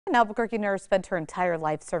An Albuquerque nurse spent her entire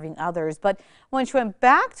life serving others, but when she went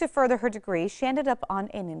back to further her degree, she ended up on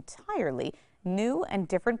an entirely new and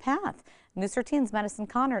different path. News 13's Madison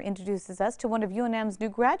Connor introduces us to one of UNM's new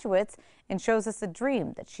graduates and shows us a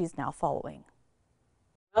dream that she's now following.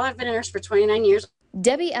 Well, I've been a nurse for 29 years.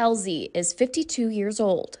 Debbie LZ is 52 years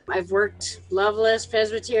old. I've worked Loveless,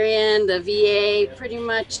 Presbyterian, the VA, pretty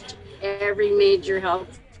much every major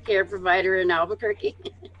health care provider in Albuquerque.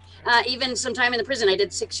 Even some time in the prison. I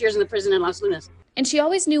did 6 years in the prison in Los Lunas. And she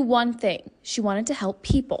always knew one thing. She wanted to help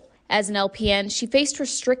people. As an LPN, she faced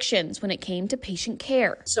restrictions when it came to patient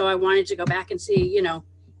care. So I wanted to go back and see,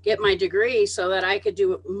 get my degree so that I could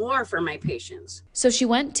do more for my patients. So she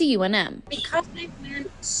went to UNM. Because I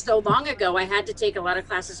learned so long ago, I had to take a lot of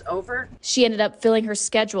classes over. She ended up filling her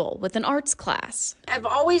schedule with an arts class. I've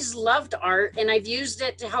always loved art and I've used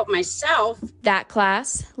it to help myself. That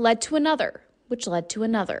class led to another, which led to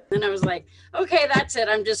another. And I was like, okay, that's it.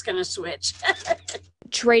 I'm just going to switch.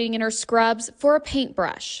 Trading in her scrubs for a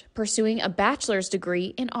paintbrush, pursuing a bachelor's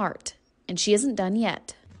degree in art. And she isn't done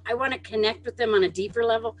yet. I want to connect with them on a deeper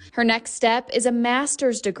level. Her next step is a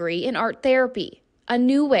master's degree in art therapy, a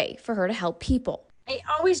new way for her to help people. I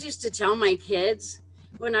always used to tell my kids,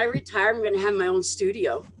 when I retire, I'm going to have my own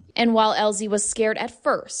studio. And while LZ was scared at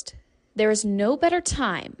first, there is no better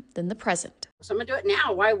time than the present. So I'm going to do it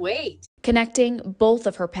now. Why wait? Connecting both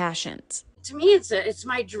of her passions. To me, it's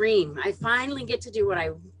my dream. I finally get to do what I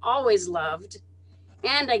always loved,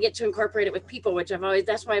 and I get to incorporate it with people, which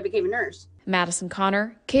that's why I became a nurse. Madison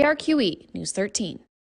Connor, KRQE News 13.